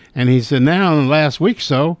 Mm-hmm. And he said, now in the last week or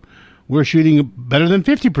so, we're shooting better than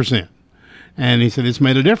 50%. And he said, it's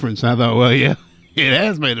made a difference. And I thought, well, yeah, it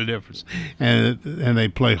has made a difference. And they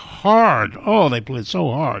play hard. Oh, they play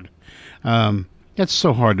so hard. It's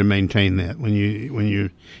so hard to maintain that when you're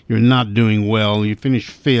not doing well. You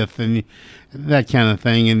finish 5th and that kind of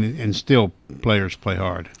thing, and still players play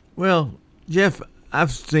hard. Well, Jeff,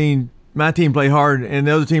 I've seen my team play hard and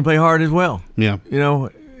the other team play hard as well. Yeah. You know,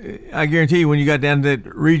 I guarantee you when you got down to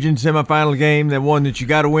that region semifinal game, that one that you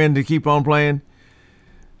got to win to keep on playing,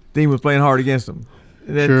 the team was playing hard against them.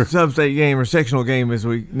 That sub-state game or sectional game, as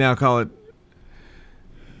we now call it,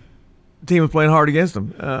 the team was playing hard against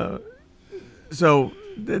them. So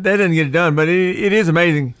that doesn't get it done. But it is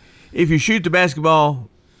amazing. If you shoot the basketball,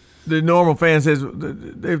 the normal fan says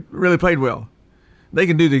they've really played well. They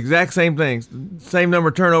can do the exact same things. Same number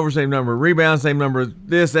of turnovers, same number of rebounds, same number of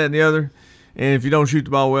this, that, and the other. And if you don't shoot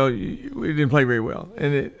the ball well, we didn't play very well.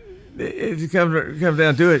 And it comes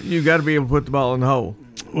down to it, you've got to be able to put the ball in the hole.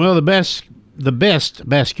 Well, the best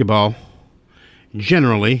basketball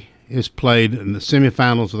generally is played in the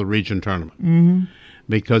semifinals of the region tournament. Mm-hmm.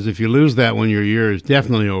 Because if you lose that one, your year is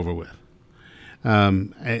definitely over with.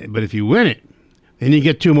 But if you win it, then you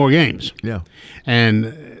get 2 more games. Yeah.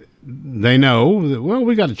 And they know that, well,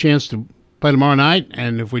 we got a chance to play tomorrow night,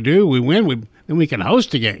 and if we do, we win, then we can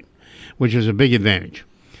host a game, which is a big advantage.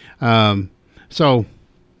 But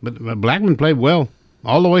Blackman played well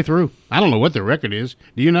all the way through. I don't know what their record is.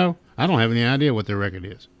 Do you know? I don't have any idea what their record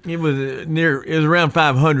is. It was around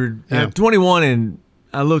 500. Yeah. 21, and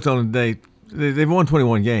I looked on the day. They've won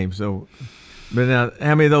 21 games. So, but now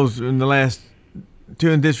how many of those in the last 2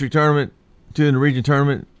 in the district tournament, 2 in the region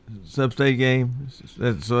tournament, sub-state game?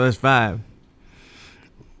 So that's 5.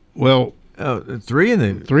 Well, 3 in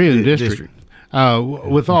the district.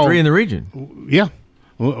 With all 3 in the region. Yeah.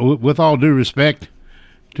 With all due respect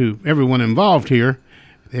to everyone involved here,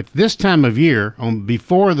 if this time of year,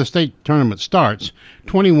 before the state tournament starts,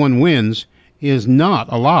 21 wins is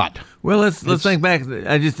not a lot. Well, let's think back.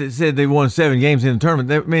 I just said they won 7 games in the tournament.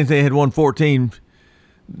 That means they had won 14.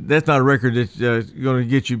 That's not a record that's going to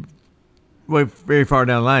get you very far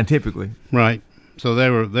down the line, typically. Right. So they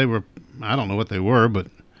were. I don't know what they were, but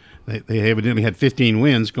they evidently had 15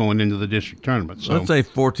 wins going into the district tournament. So let's say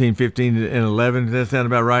 14, 15, and 11. Does that sound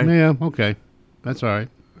about right? Yeah. Okay. That's all right.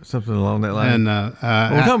 Something along that line. And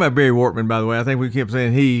we're talking about Barry Wortman, by the way. I think we kept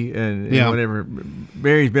saying he and whatever.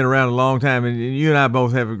 Barry's been around a long time, and you and I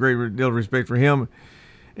both have a great deal of respect for him.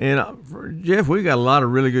 And for Jeff, we've got a lot of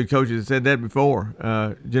really good coaches that said that before.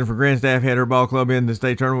 Jennifer Grandstaff had her ball club in the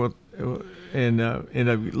state tournament and ended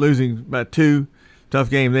up losing by 2. Tough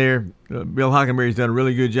game there. Bill Hockenberry's done a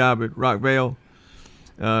really good job at Rockvale.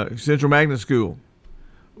 Central Magnet School.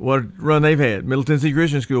 What a run they've had. Middle Tennessee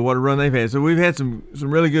Christian School, what a run they've had. So we've had some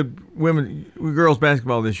really good girls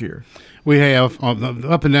basketball this year. We have,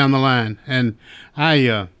 up and down the line. And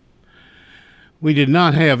we did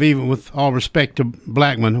not have, even with all respect to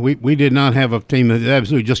Blackman, we did not have a team that's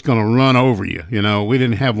absolutely just going to run over you. You know, we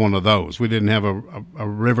didn't have one of those. We didn't have a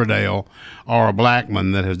Riverdale or a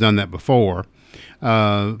Blackman that has done that before.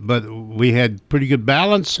 But we had pretty good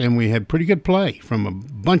balance, and we had pretty good play from a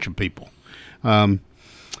bunch of people. And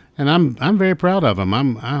I'm very proud of them.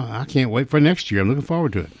 I can't wait for next year. I'm looking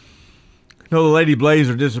forward to it. No, the Lady Blaze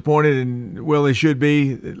are disappointed, and well, they should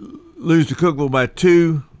be. Lose to Cookeville by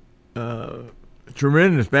 2.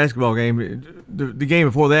 Tremendous basketball game. The game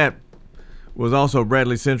before that was also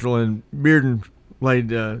Bradley Central, and Bearden played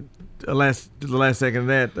the last second of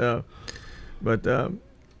that. But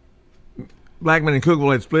Blackman and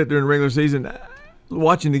Cookeville had split during the regular season.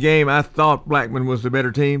 Watching the game, I thought Blackman was the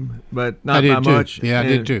better team, but not by much. Yeah, I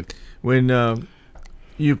did too. When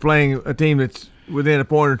you're playing a team that's within a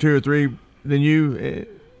point or 2 or 3 than you,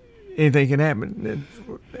 anything can happen.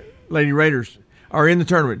 Lady Raiders are in the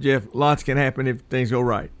tournament, Jeff. Lots can happen if things go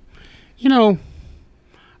right. You know,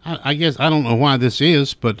 I guess I don't know why this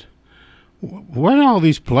is, but where do all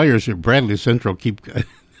these players at Bradley Central keep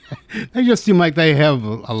 – they just seem like they have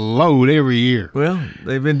a load every year. Well,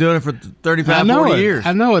 they've been doing it for 35, 40 years.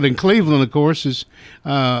 I know it. And Cleveland, of course, is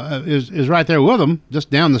right there with them, just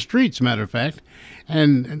down the street, as a matter of fact.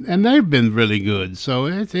 And they've been really good. So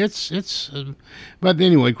it's but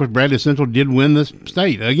anyway, of course, Bradley Central did win the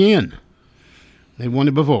state again. They won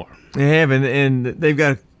it before. They have, and they've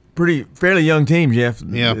got a fairly young team, Jeff.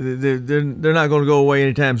 Yeah, they're not going to go away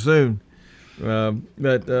anytime soon.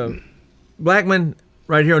 But Blackman,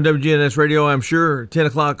 right here on WGNS Radio, I'm sure 10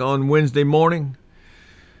 o'clock on Wednesday morning,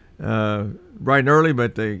 bright and early.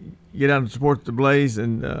 But they get out and support the Blaze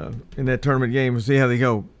and in that tournament game and see how they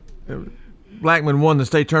go. Blackman won the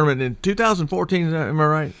state tournament in 2014. Am I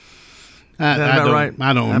right? Right?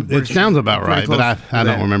 I don't. It sounds about right, but I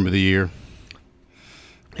don't remember the year.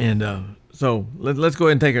 And so let's go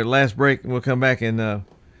ahead and take our last break, and we'll come back and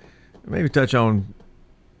maybe touch on,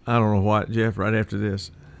 I don't know what, Jeff, right after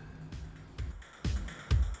this.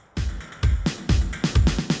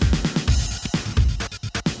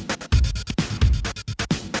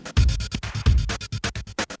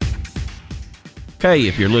 Okay,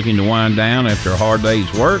 if you're looking to wind down after a hard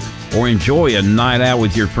day's work or enjoy a night out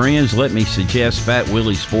with your friends, let me suggest Fat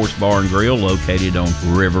Willie's Sports Bar and Grill, located on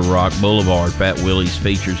River Rock Boulevard. Fat Willie's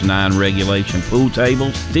features 9 regulation pool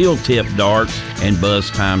tables, steel-tip darts, and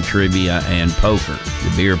buzz time trivia and poker.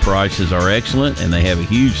 The beer prices are excellent, and they have a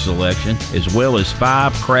huge selection, as well as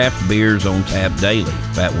 5 craft beers on tap daily.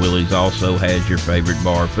 Fat Willie's also has your favorite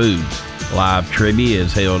bar foods. Live trivia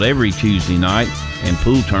is held every Tuesday night, and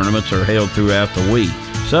pool tournaments are held throughout the week.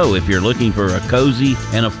 So if you're looking for a cozy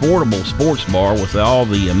and affordable sports bar with all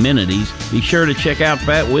the amenities, be sure to check out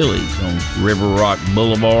Fat Willie's on River Rock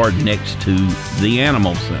Boulevard next to the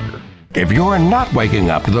Animal Center. If you're not waking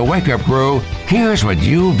up to the Wake Up Crew, here's what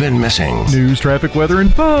you've been missing. News, traffic, weather,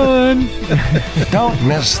 and fun. Don't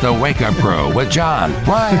miss the Wake Up Crew with John,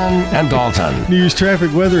 Ryan, and Dalton. News,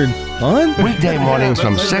 traffic, weather, and fun? Weekday mornings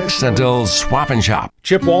from 6 until Swap and Shop.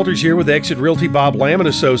 Chip Walters here with Exit Realty Bob Lamb &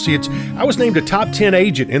 Associates. I was named a top 10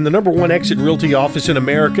 agent in the #1 Exit Realty office in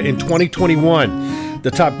America in 2021.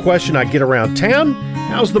 The top question I get around town,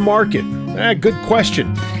 how's the market? Good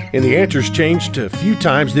question. And the answer's changed a few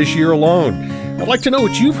times this year alone. I'd like to know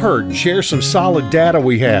what you've heard and share some solid data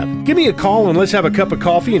we have. Give me a call and let's have a cup of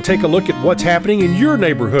coffee and take a look at what's happening in your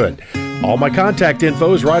neighborhood. All my contact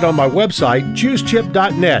info is right on my website,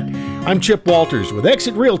 choosechip.net. I'm Chip Walters with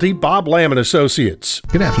Exit Realty, Bob Lamb & Associates.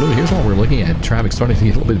 Good afternoon. Here's what we're looking at. Traffic starting to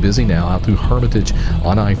get a little bit busy now out through Hermitage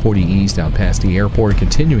on I-40 East out past the airport,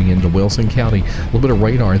 continuing into Wilson County. A little bit of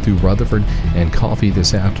radar through Rutherford and Coffee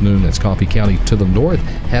this afternoon. That's Coffee County to the north.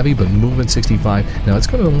 Heavy, but moving 65. Now, it's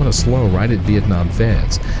going to want to slow right at Vietnam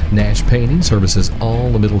Feds. Nash Painting services all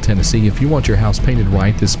of Middle Tennessee. If you want your house painted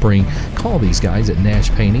right this spring, call these guys at Nash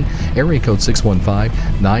Painting. Area code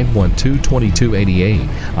 615-912-2288.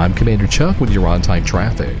 I'm Commander Chuck with your on-time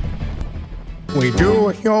traffic. We do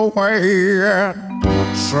it your way at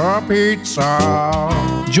Sir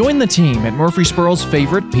Pizza. Join the team at Murfreesboro's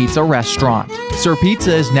favorite pizza restaurant. Sir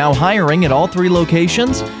Pizza is now hiring at all 3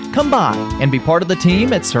 locations. Come by and be part of the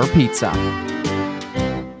team at Sir Pizza.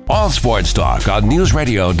 All Sports Talk on News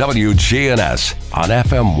Radio WGNS on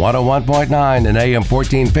FM 101.9 and AM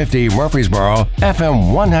 1450 Murfreesboro,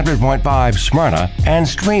 FM 100.5 Smyrna, and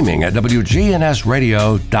streaming at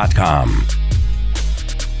WGNSradio.com.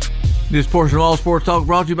 This portion of All Sports Talk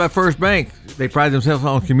brought to you by First Bank. They pride themselves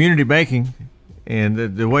on community banking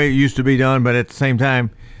and the way it used to be done, but at the same time,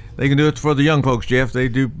 they can do it for the young folks, Jeff. They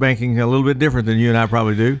do banking a little bit different than you and I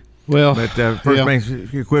probably do. Well, but First Bank's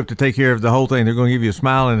equipped to take care of the whole thing. They're going to give you a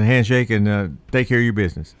smile and a handshake and take care of your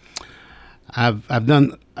business. I've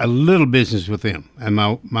done a little business with them, and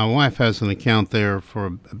my wife has an account there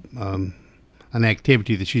for an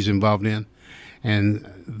activity that she's involved in, and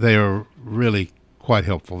they are really quite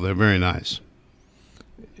helpful. They're very nice.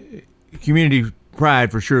 Community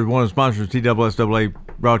Pride, for sure, one of the sponsors of TSSAA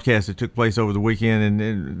broadcast that took place over the weekend,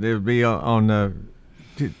 and it'll be on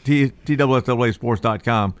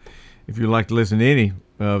TSSAAsports.com if you'd like to listen to any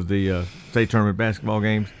of the state tournament basketball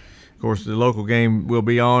games. Of course, the local game will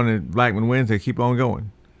be on, and Blackman wins. They keep on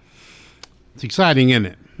going. It's exciting, isn't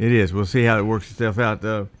it? It is. We'll see how it works itself out.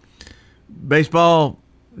 Baseball,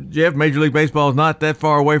 Jeff, Major League Baseball is not that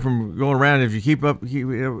far away from going around. If you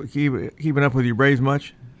keeping up with your Braves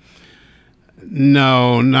much?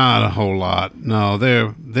 No, not a whole lot. No,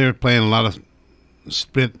 they're playing a lot of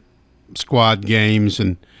split squad games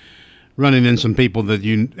and running in some people that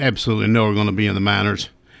you absolutely know are going to be in the minors,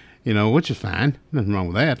 which is fine. Nothing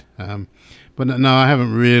wrong with that. But no, I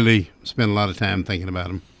haven't really spent a lot of time thinking about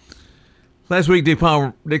them. Last week, Dick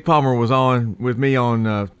Palmer was on with me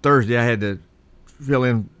on Thursday. I had to fill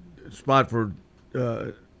in a spot for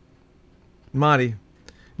Monty.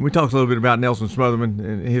 We talked a little bit about Nelson Smotherman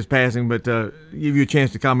and his passing, but give you a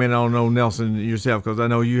chance to comment on old Nelson yourself, because I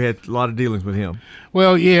know you had a lot of dealings with him.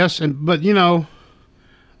 Well, yes, but a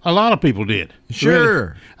lot of people did.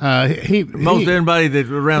 Sure. Really. Most everybody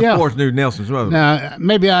that around sports knew Nelson Smotherman. Now,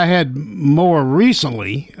 maybe I had more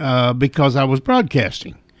recently because I was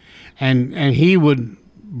broadcasting, and he would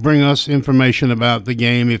bring us information about the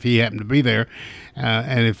game if he happened to be there,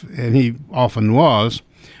 and he often was,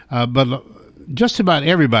 but. Just about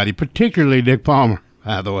everybody, particularly Dick Palmer,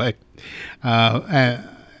 by the way, had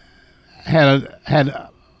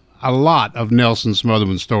a lot of Nelson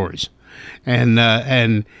Smotherman stories,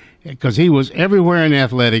 and because he was everywhere in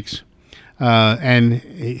athletics, and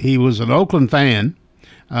he was an Oakland fan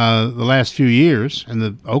the last few years, and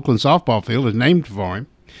the Oakland softball field is named for him.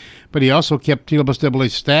 But he also kept TSSAA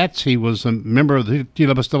stats. He was a member of the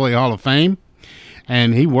TSSAA Hall of Fame,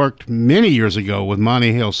 and he worked many years ago with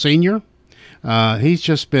Monty Hale Sr. He's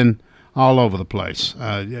just been all over the place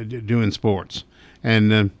doing sports,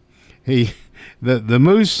 and the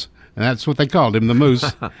Moose, and that's what they called him, the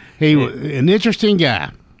Moose. He was an interesting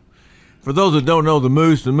guy. For those that don't know, the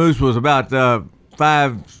Moose was about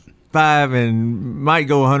 5'5" and might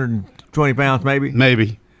go 120 pounds, maybe.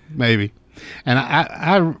 Maybe, and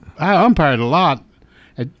I umpired a lot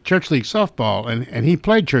at Church League softball, and he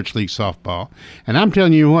played Church League softball, and I'm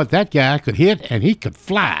telling you what, that guy could hit and he could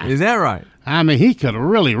fly. Is that right? I mean, he could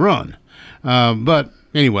really run. But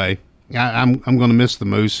anyway, I'm going to miss the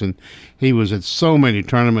Moose, and he was at so many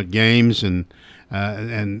tournament games, and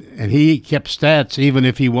he kept stats even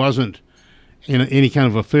if he wasn't in any kind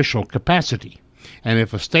of official capacity. And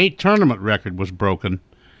if a state tournament record was broken,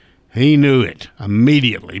 he knew it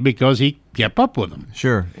immediately because he kept up with them.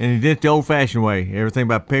 Sure, and he did it the old-fashioned way. Everything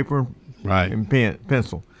by paper, right, and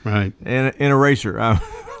pencil, right, and an eraser.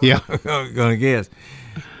 Yeah, going to guess.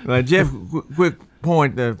 Jeff, quick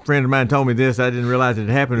point. A friend of mine told me this. I didn't realize it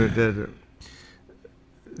happened.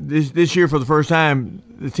 This year, for the first time,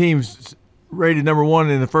 the teams rated number one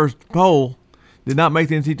in the first poll did not make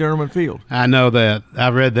the NCAA tournament field. I know that. I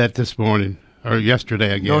read that this morning or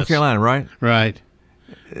yesterday, I guess. North Carolina, right? Right.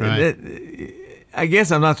 I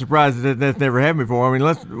guess I'm not surprised that that's never happened before. I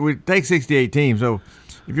mean, we take 68 teams. So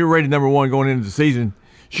if you're rated number one going into the season,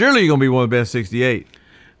 surely you're going to be one of the best 68.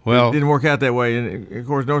 Well, it didn't work out that way. And, of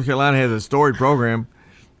course, North Carolina has a storied program,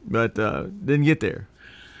 but didn't get there.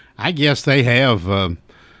 I guess they have,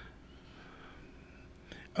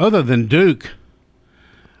 other than Duke,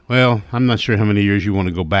 well, I'm not sure how many years you want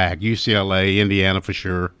to go back. UCLA, Indiana for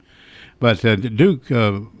sure. But Duke,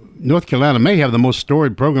 North Carolina may have the most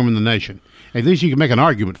storied program in the nation. At least you can make an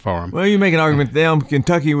argument for them. Well, you make an argument them.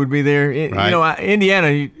 Kentucky would be there. Right. You know,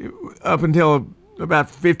 Indiana, up until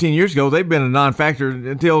about 15 years ago, they've been a non-factor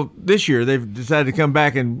until this year. They've decided to come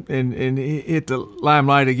back and hit the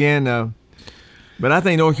limelight again. But I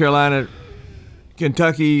think North Carolina,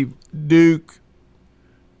 Kentucky, Duke,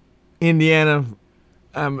 Indiana,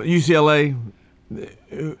 UCLA.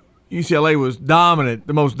 UCLA was dominant,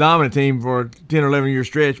 the most dominant team for a 10 or 11-year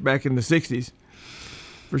stretch back in the 60s.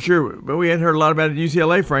 For sure, but we hadn't heard a lot about it at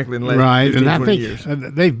UCLA, frankly, in the last 15, 20 years. Right, and I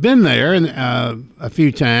think they've been there a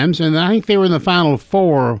few times, and I think they were in the Final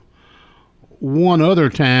Four one other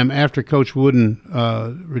time after Coach Wooden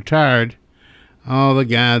retired. Oh, the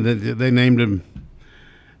guy that they named him,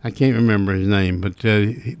 I can't remember his name, but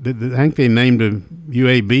I think they named a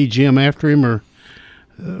UAB gym after him or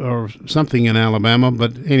something in Alabama.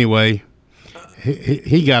 But anyway,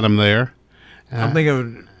 he got him there. I'm thinking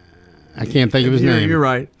of. I can't think of his name. You're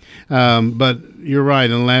right. But you're right.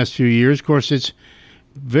 In the last few years, of course, it's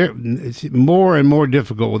more and more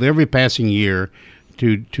difficult with every passing year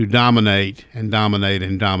to dominate and dominate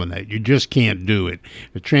and dominate. You just can't do it.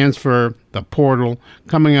 The transfer, the portal,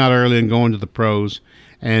 coming out early and going to the pros,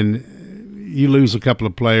 and you lose a couple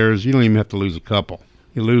of players. You don't even have to lose a couple.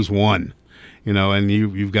 You lose one, and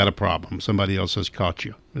you've got a problem. Somebody else has caught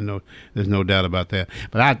you. There's no doubt about that.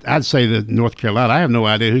 But I'd say that North Carolina, I have no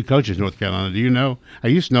idea who coaches North Carolina. Do you know? I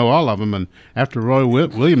used to know all of them, and after Roy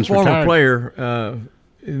Williams former retired. Player,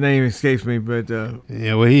 his name escapes me, but.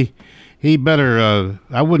 He better,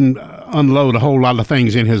 I wouldn't unload a whole lot of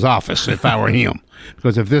things in his office if I were him.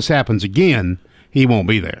 Because if this happens again, he won't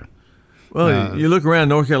be there. Well, you look around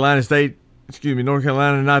North Carolina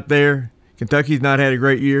not there. Kentucky's not had a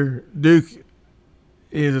great year. Duke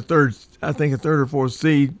is a third or fourth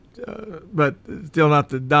seed, but still not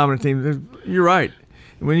the dominant team. You're right.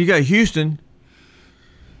 When you got Houston,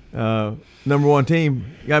 number one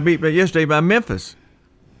team, got beat yesterday by Memphis.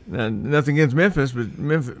 Nothing against Memphis, but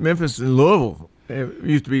Memphis and Louisville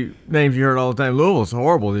used to be names you heard all the time. Louisville's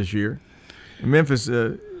horrible this year. Memphis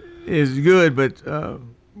is good, but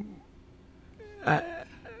I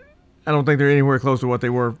don't think they're anywhere close to what they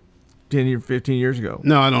were 15 years ago.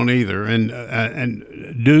 No, I don't either.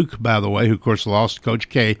 And Duke, by the way, who of course lost Coach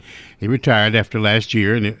K, he retired after last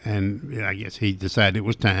year, and I guess he decided it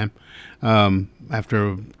was time after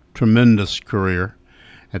a tremendous career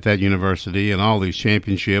at that university and all these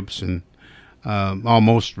championships, and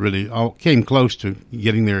almost really came close to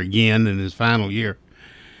getting there again in his final year.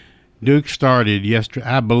 Duke started yesterday,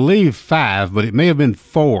 I believe 5, but it may have been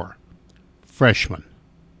 4 freshmen.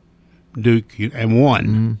 Duke and won.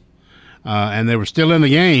 Mm-hmm. And they were still in the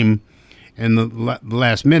game in the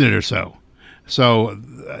last minute or so. So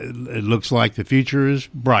it looks like the future is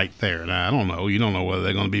bright there. Now, I don't know. You don't know whether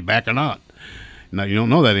they're going to be back or not. Now, you don't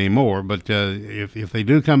know that anymore, but if they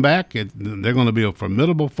do come back, they're going to be a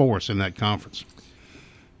formidable force in that conference.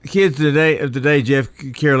 Kids today, Jeff,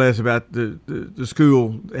 care less about the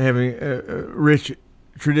school having a rich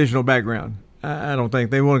traditional background. I don't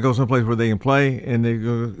think. They want to go someplace where they can play, and they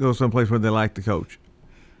go someplace where they like the coach.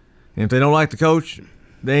 And if they don't like the coach,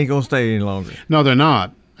 they ain't going to stay any longer. No, they're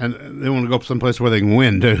not. And they want to go someplace where they can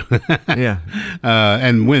win, too. Yeah.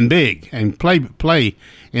 And win big and play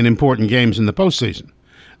in important games in the postseason,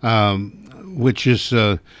 which is,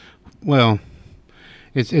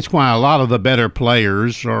 it's why a lot of the better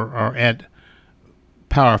players are at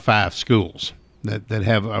Power 5 schools that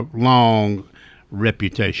have a long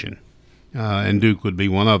reputation, and Duke would be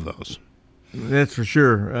one of those. That's for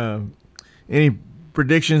sure. Any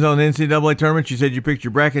predictions on the NCAA tournament? You said you picked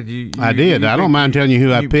your bracket. I did. I don't mind telling you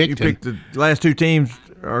who I picked. You picked the last 2 teams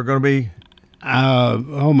are going to be?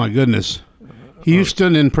 Oh, my goodness.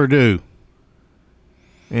 Houston and Purdue.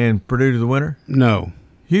 And Purdue to the winner? No.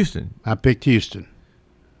 Houston. I picked Houston.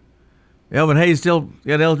 Elvin Hayes still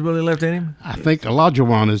got eligibility left in him? I think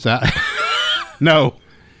Olajuwon is out. No.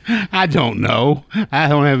 I don't know. I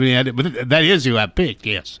don't have any idea. But that is who I picked,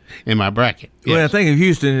 yes, in my bracket. Yes. Well, I think of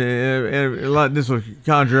Houston, this will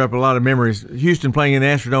conjure up a lot of memories. Houston playing in the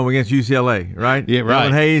Astrodome against UCLA, right? Yeah, right.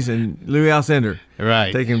 Elvin Hayes and Louis Alcindor.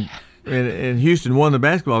 Right. And Houston won the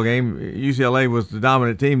basketball game. UCLA was the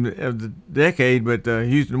dominant team of the decade, but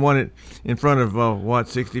Houston won it in front of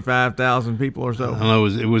 65,000 people or so. No,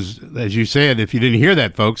 it was as you said. If you didn't hear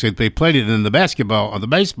that, folks, they played it in the basketball or the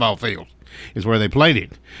baseball field is where they played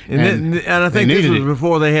it. And I think this was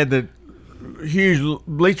before they had the huge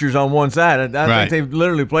bleachers on one side. I think they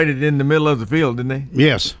literally played it in the middle of the field, didn't they?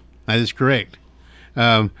 Yes, that is correct.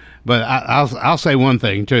 But I'll say one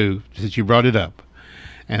thing too, since you brought it up.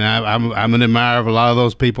 And I'm an admirer of a lot of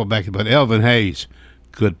those people back there. But Elvin Hayes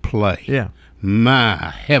could play. Yeah. My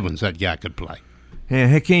heavens, that guy could play. And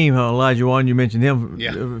Hakeem Olajuwon, you mentioned him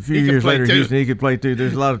a few years later in Houston. He could play too.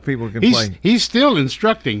 There's a lot of people who can play. He's still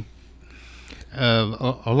instructing.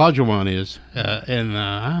 Olajuwon is. And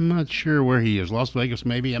I'm not sure where he is. Las Vegas,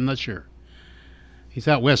 maybe? I'm not sure. He's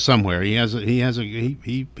out west somewhere. He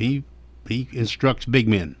instructs big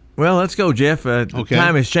men. Well, let's go, Jeff. Okay.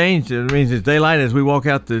 Time has changed. It means it's daylight as we walk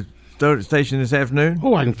out the station this afternoon.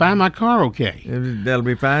 Oh, I can find my car okay. That'll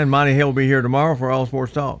be fine. Monty Hill will be here tomorrow for All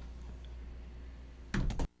Sports Talk.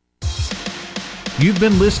 You've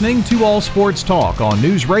been listening to All Sports Talk on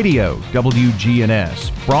News Radio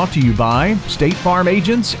WGNS. Brought to you by State Farm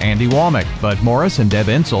agents Andy Womack, Bud Morris and Deb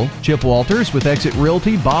Insel, Chip Walters with Exit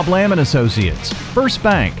Realty, Bob Lamb and Associates, First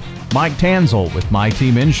Bank, Mike Tanzel with My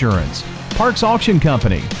Team Insurance, Parks Auction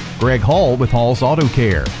Company, Greg Hall with Hall's Auto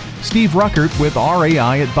Care, Steve Ruckert with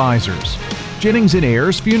RAI Advisors, Jennings &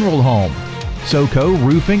 Ayers Funeral Home, SoCo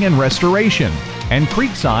Roofing and Restoration, and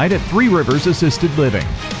Creekside at Three Rivers Assisted Living.